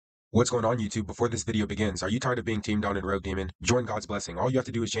What's going on, YouTube? Before this video begins, are you tired of being teamed on in Rogue Demon? Join God's Blessing. All you have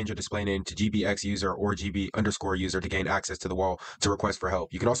to do is change your display name to GBX user or GB_user to gain access to the wall to request for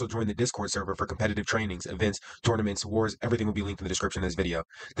help. You can also join the Discord server for competitive trainings, events, tournaments, wars. Everything will be linked in the description of this video.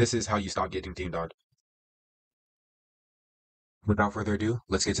 This is how you stop getting teamed on. Without further ado,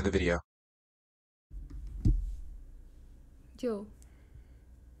 let's get to the video. Yo.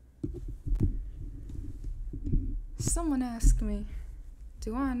 Someone asked me,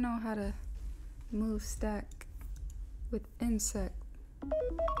 do I know how to move stack with insect?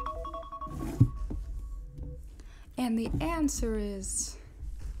 And the answer is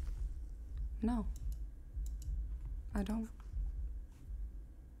no. I don't.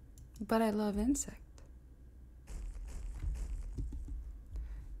 But I love insect.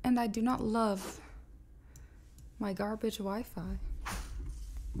 And I do not love my garbage Wi-Fi.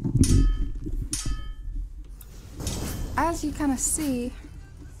 As you kind of see,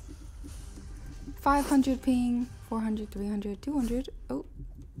 500 ping, 400, 300, 200. Oh,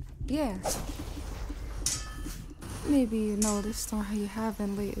 yeah. Maybe you noticed or you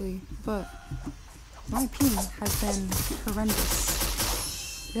haven't lately, but my ping has been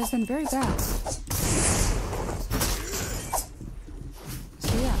horrendous. It has been very bad.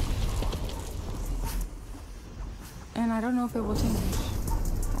 So yeah. And I don't know if it will change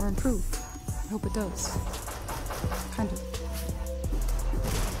or improve. I hope it does. Kind of.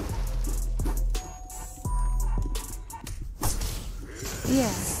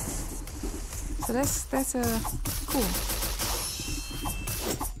 Yeah. So that's cool.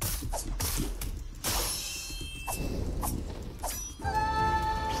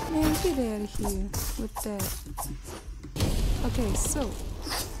 Man, get out of here with that. Okay, so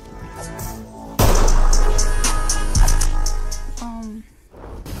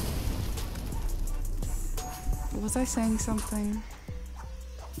was I saying something?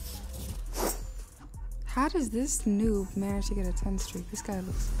 How does this noob manage to get a 10 streak? This guy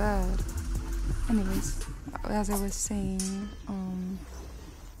looks bad. Anyways, as I was saying,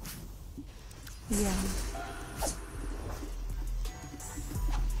 yeah.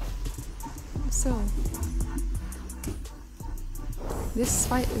 So, this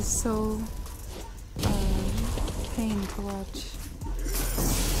fight is so, pain to watch.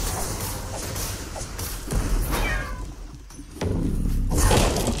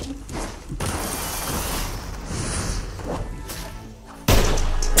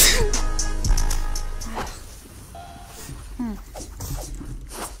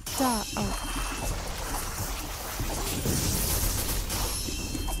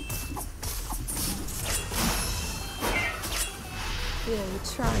 Yeah, we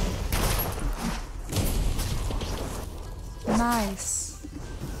tried. Nice.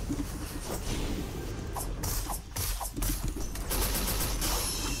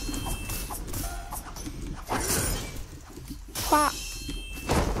 Pop.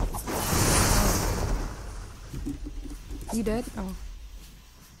 You dead? Oh.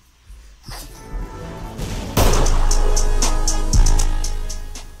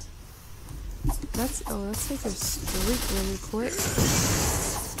 Let's take a streak really quick.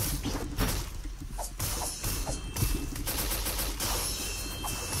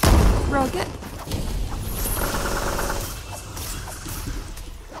 Bro, get.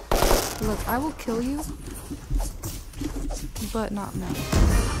 Look, I will kill you, but not now.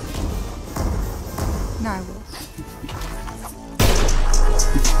 No, I will.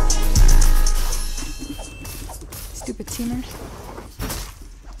 Stupid teamer.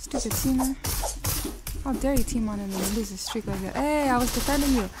 Stupid teamer. How dare you team on him and lose a streak like that? Hey, I was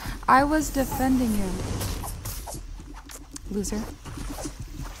defending you. I was defending you. Loser.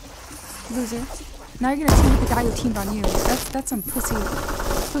 Loser. Now you're gonna team with the guy who teamed on you. That's some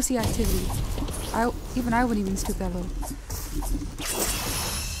pussy activity. Even I wouldn't even stoop that low.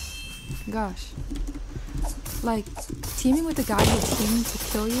 Gosh. Like, teaming with the guy who teamed to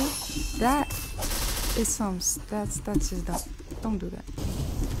kill you, that is that's just dumb. Don't do that.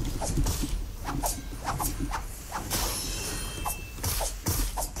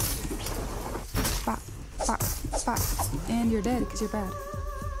 And you're dead because you're bad.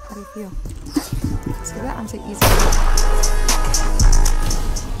 How do you feel? So that I'm saying easy.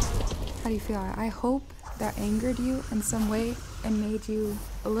 How do you feel? I hope that angered you in some way and made you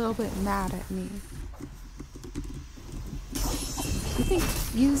a little bit mad at me. You think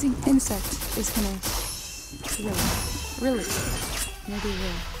using insect is gonna really? Maybe it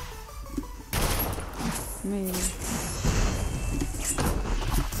will. Maybe.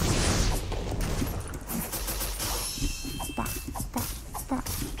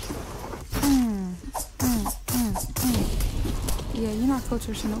 not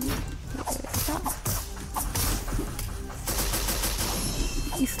Culture Shinobi.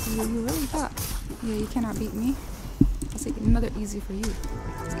 You really thought? Yeah, you cannot beat me. I'll take another easy for you.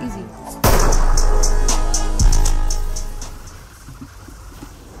 It's easy.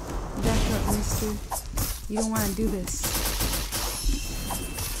 Back up, mister. You don't want to do this.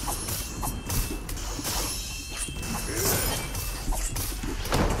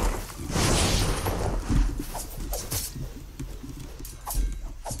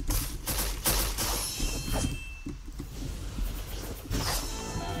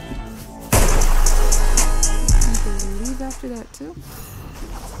 After that too.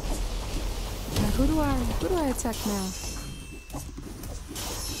 Now who do I attack now?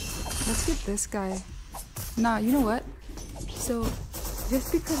 Let's get this guy. Nah, you know what? So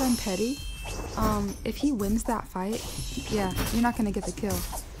just because I'm petty, if he wins that fight, yeah, you're not gonna get the kill.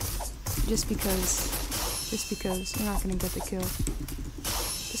 Just because you're not gonna get the kill.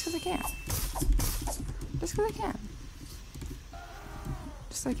 Just because I can. Just because I can.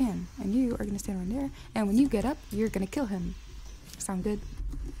 Just I can, and you are gonna stand right there, and when you get up, you're gonna kill him. Sound good?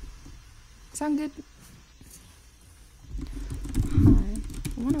 Sound good? Hi.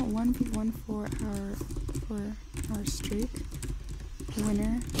 101v1 for our streak.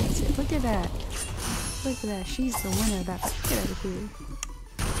 Winner. That's it. Look at that. Look at that. She's the winner of that. Get out of here.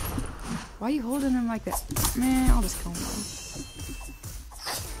 Why are you holding him like that? Man, I'll just kill him.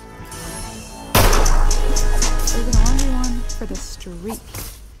 We're gonna 1v1 for the streak.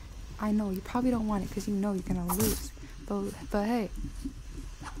 I know you probably don't want it because you know you're gonna lose. But hey,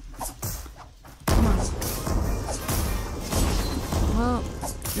 come on. Well,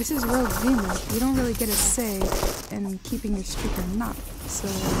 this is Rogue Demon. You don't really get a say in keeping your streak or not. So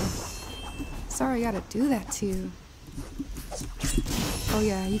sorry I gotta do that to you. Oh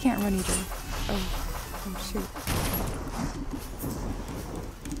yeah, you can't run either. Oh shoot.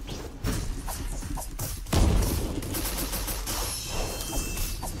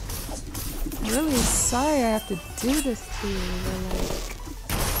 Really sorry I have to do this to you, but like,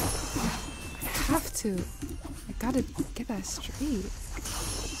 I have to. I gotta get that straight.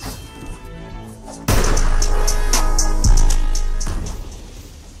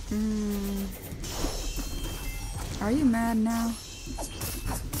 Are you mad now?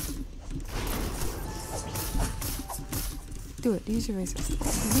 Do it. Use your razor.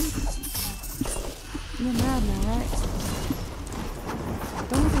 You're mad now, right?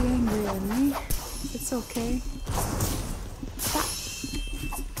 Don't be angry at me. It's okay. Stop.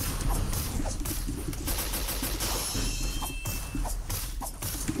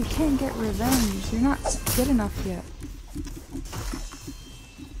 You can't get revenge. You're not good enough yet.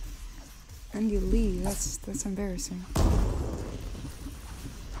 And you leave. That's embarrassing.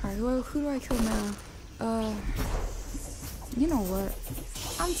 Alright, well, who do I kill now? You know what?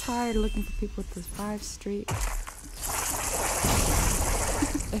 I'm tired of looking for people with this 5 streak.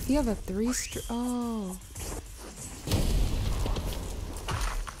 If you have a 3 streak, oh.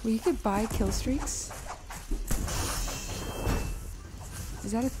 Well, you could buy kill streaks.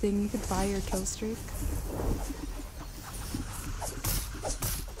 Is that a thing? You could buy your kill streak?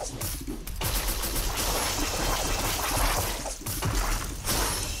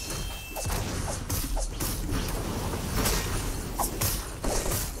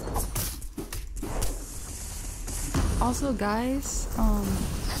 Also, guys, a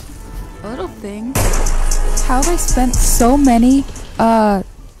little thing. How have I spent so many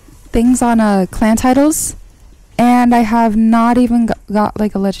things on clan titles, and I have not even got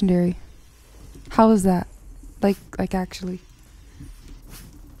like a legendary? How is that? Like actually,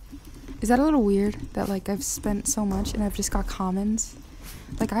 is that a little weird? That like I've spent so much and I've just got commons.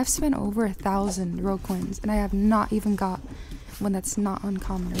 Like I've spent over 1,000 rogue coins and I have not even got one that's not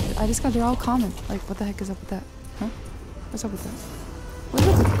uncommon. I just got they're all common. Like what the heck is up with that? Huh? What's up with that? What's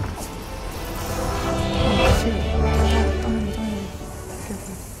up with that? Oh, shoot. Don't hit me.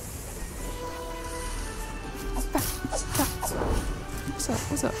 Careful. Stop.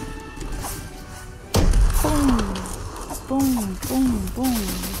 What's up? Boom. Boom.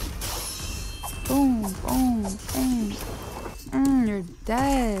 You're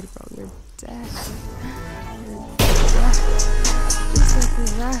dead, bro. You're dead. Just like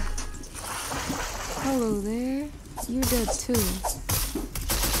that. Hello there. You're dead too.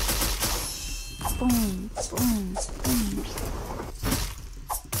 Boom.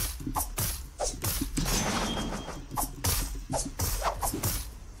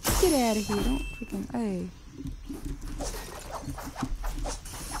 Get out of here. Don't freaking. Hey.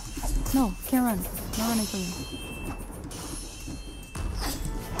 No, can't run. No running from me.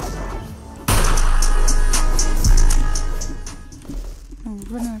 I'm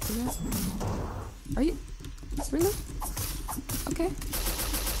running after that. Are you? Really? Okay.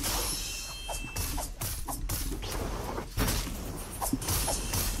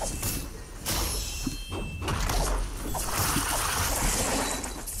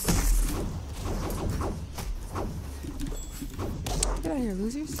 Get out of here,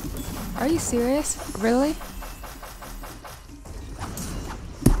 losers. Are you serious? Really?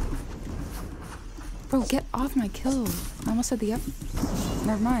 Bro, get off my kill. I almost said the F.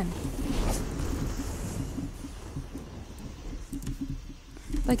 Never mind.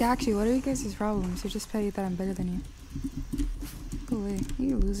 Like, actually, what are you guys' problems? You're just petty that I'm better than you. Go away.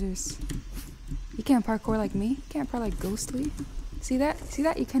 You losers. You can't parkour like me. You can't parkour like Ghostly. See that? See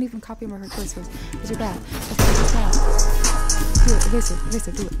that? You can't even copy my parkour skills. Because you're bad. Because you're bad. Do it. Evasive.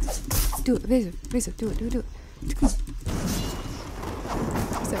 Evasive. Do it. Do it. Evasive. Evasive. Do it. Do it. Do it. Come on.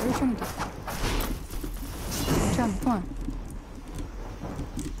 What's that? What are you trying to do? Come on.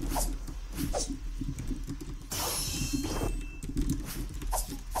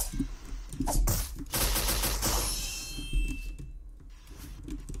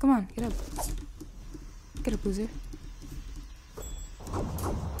 Come on, get up. Get up, loser.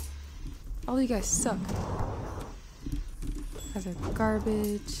 All of you guys suck. You guys are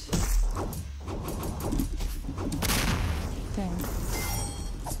garbage. Dang.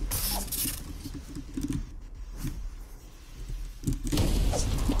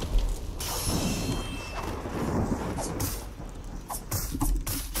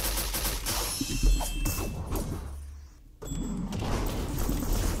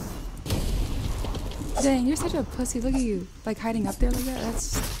 Dang, you're such a pussy. Look at you. Like hiding up there like that?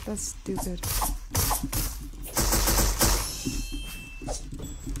 That's stupid.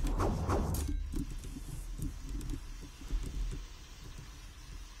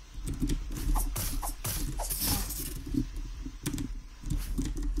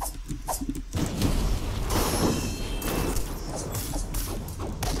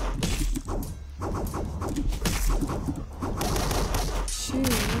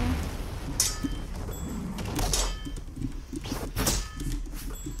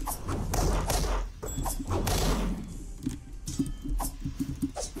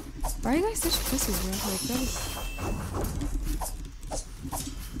 Why are you guys such pussies, bro? Like, that is...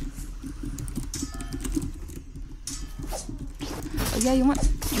 Oh, yeah, you want...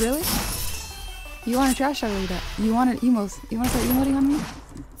 Really? You want to trash talk like that? You want an emos? You want to start emoting on me?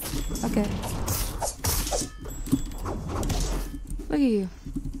 Okay. Look at you.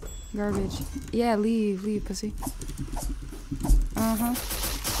 Garbage. Yeah, leave. Leave, pussy. Uh-huh.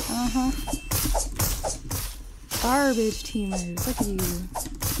 Uh-huh. Garbage teamers. Look at you.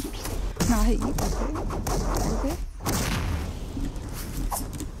 No, I hate you. Okay.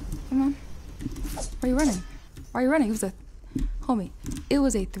 Come on. Why are you running? Why are you running? It was a... Homie, it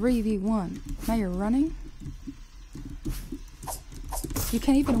was a 3v1. Now you're running? You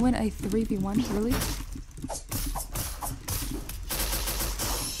can't even win a 3v1? Really?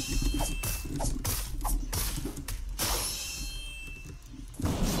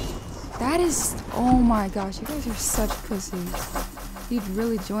 That is... Oh my gosh, you guys are such pussies. You'd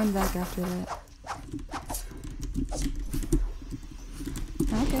really join back after that.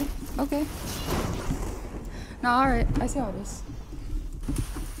 Okay, okay. No, alright, I see how it is.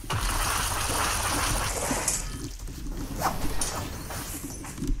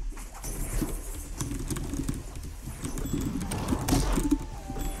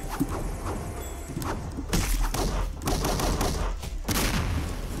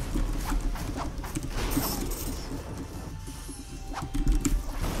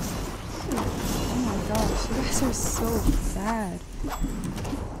 You guys are so bad.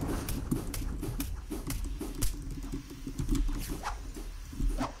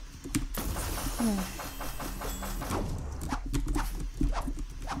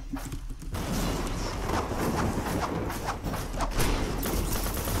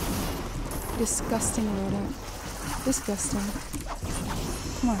 Disgusting rodent. Disgusting.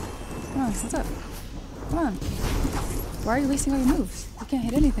 Come on. Come on, what's up? Come on. Why are you wasting all your moves? You can't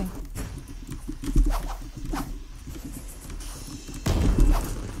hit anything.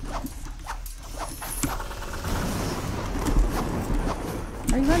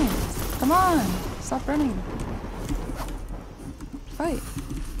 Why are you running? Come on! Stop running. Fight.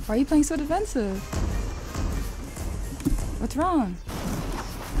 Why are you playing so defensive? What's wrong?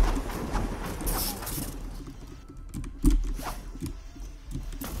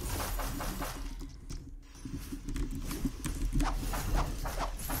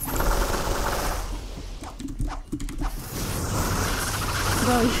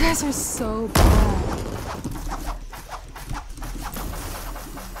 Bro, you guys are so bad.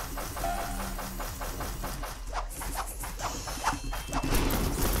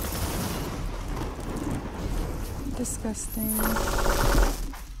 Disgusting.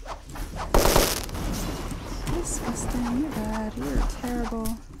 Disgusting. You're bad. You're terrible.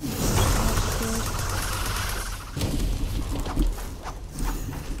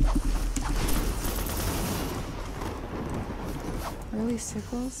 You're really,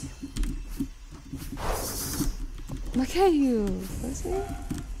 Sickles? Look at you, pussy.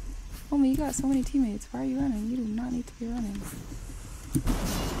 Homie, you got so many teammates. Why are you running? You do not need to be running.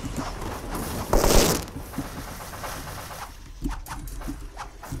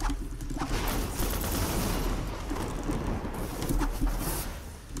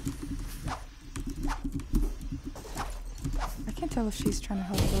 I can't tell if she's trying to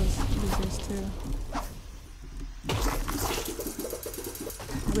help those losers too.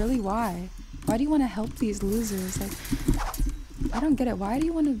 Really, why? Why do you want to help these losers? Like, I don't get it. Why do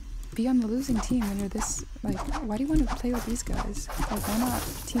you want to be on the losing team when you're this, like, why do you want to play with these guys? Like, why not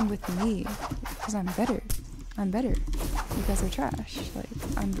team with me? Because I'm better. I'm better. You guys are trash. Like,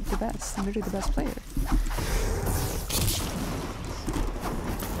 I'm the best. I'm literally the best player.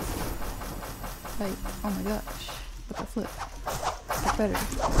 Like, oh my gosh. What the flip? Get better.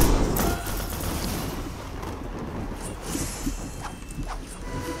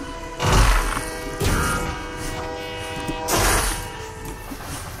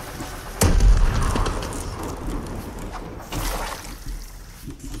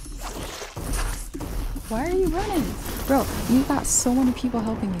 Why are you running? Bro, you got so many people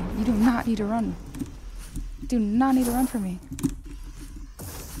helping you. You do not need to run. Do not need to run from me.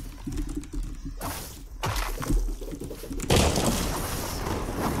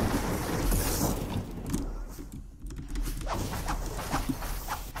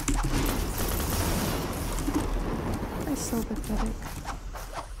 That's so pathetic.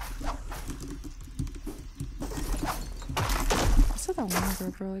 That one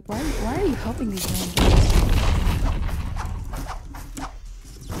girl, bro. Like, why are you helping these randoms?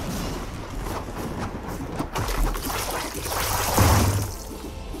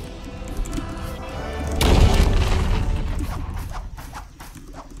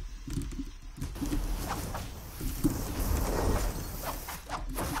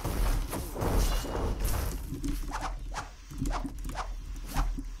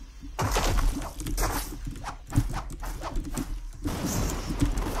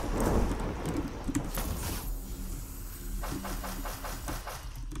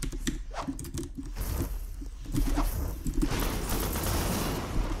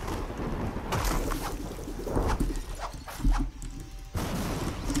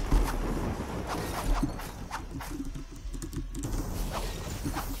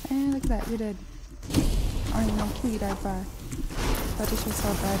 And look at that, you're dead. I don't even know who you died by. That just shows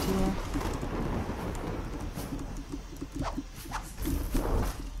how bad you are.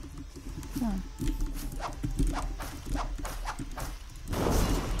 Come on.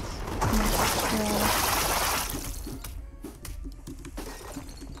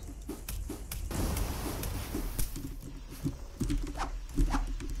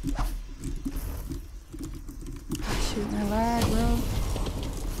 Shoot, my lag, bro.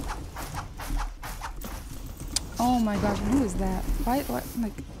 Oh my gosh, who is that? Why,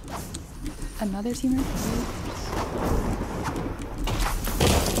 like, another teammate?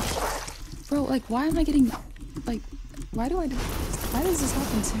 Bro, like, why am I getting, like, why does this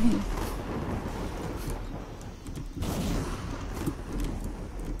happen to me?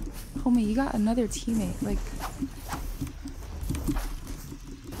 Homie, you got another teammate, like...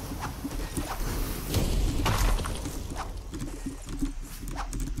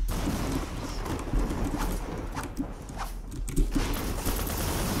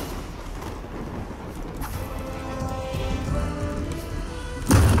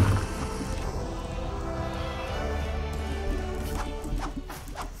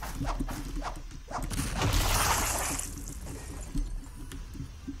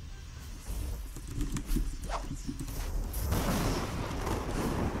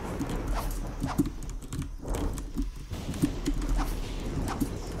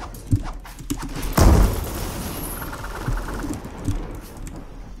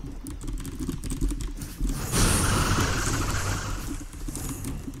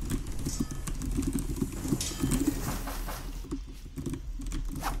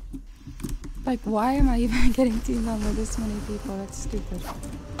 Like, why am I even getting teamed on with this many people? That's stupid.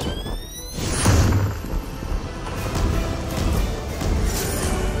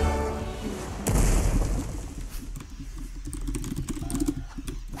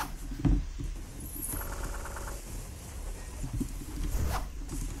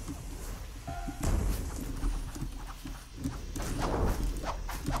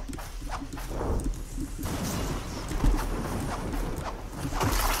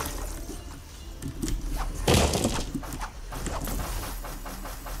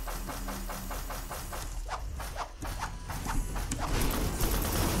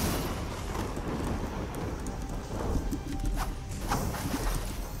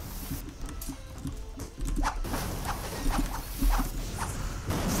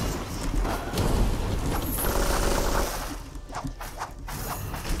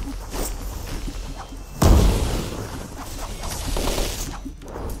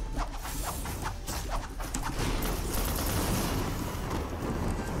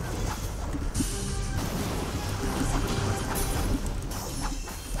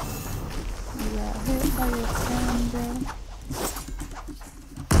 by your friend, bro.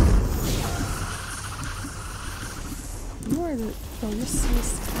 You are the... Bro, you're so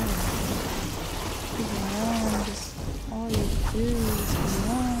scared. You run, just... All you do is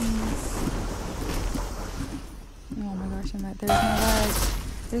run. Oh my gosh, I'm at... There's my leg.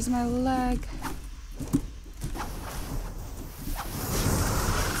 There's my leg.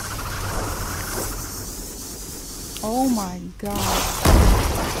 Oh my god.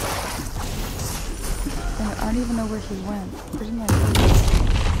 I don't even know where he went. Where's my leg?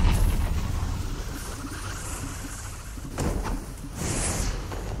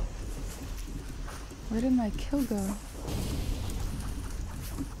 Where did my kill go?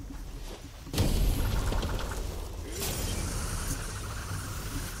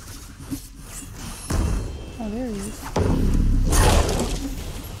 Oh, there he is.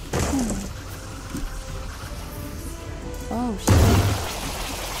 Oh, shit.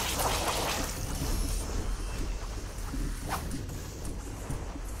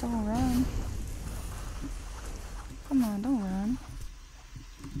 Don't run. Come on, don't run.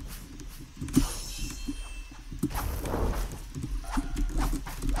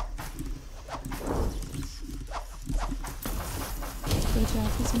 Good job,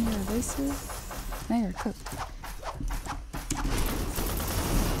 he's in your evasive. Now you're cooked.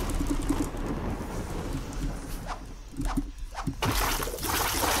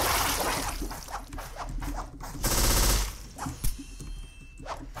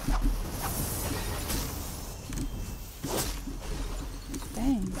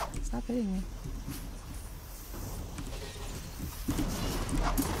 Dang, stop hitting me.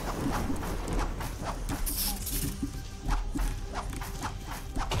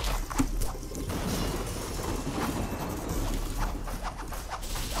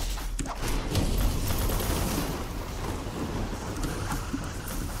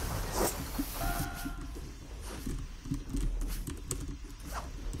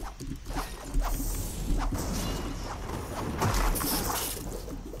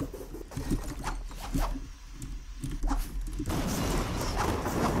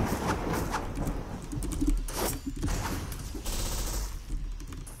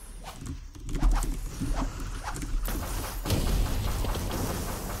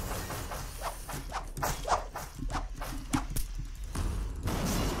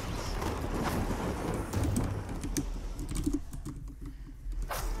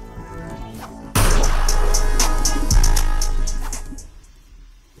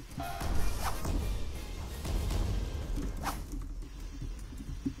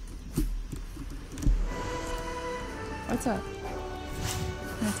 What's up? You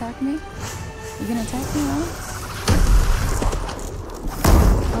gonna attack me? You gonna attack me now?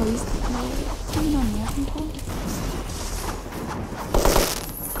 Oh, he's coming on more people?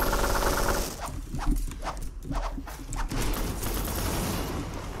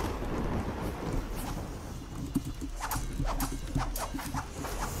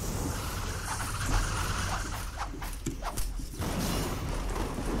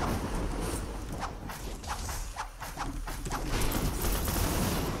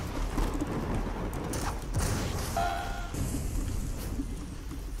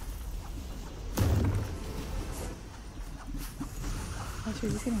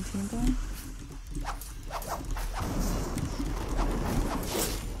 Actually, he's getting team blind.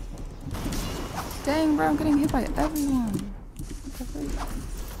 Dang, bro, I'm getting hit by everyone. What the freak?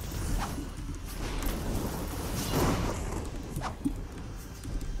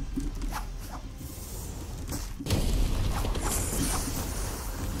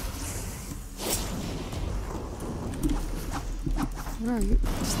 Bro, you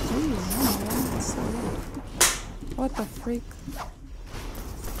just leave. Oh my god, that's so weird. What the freak?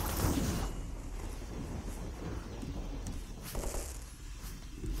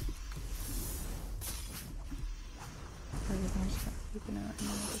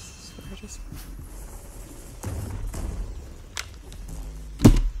 Just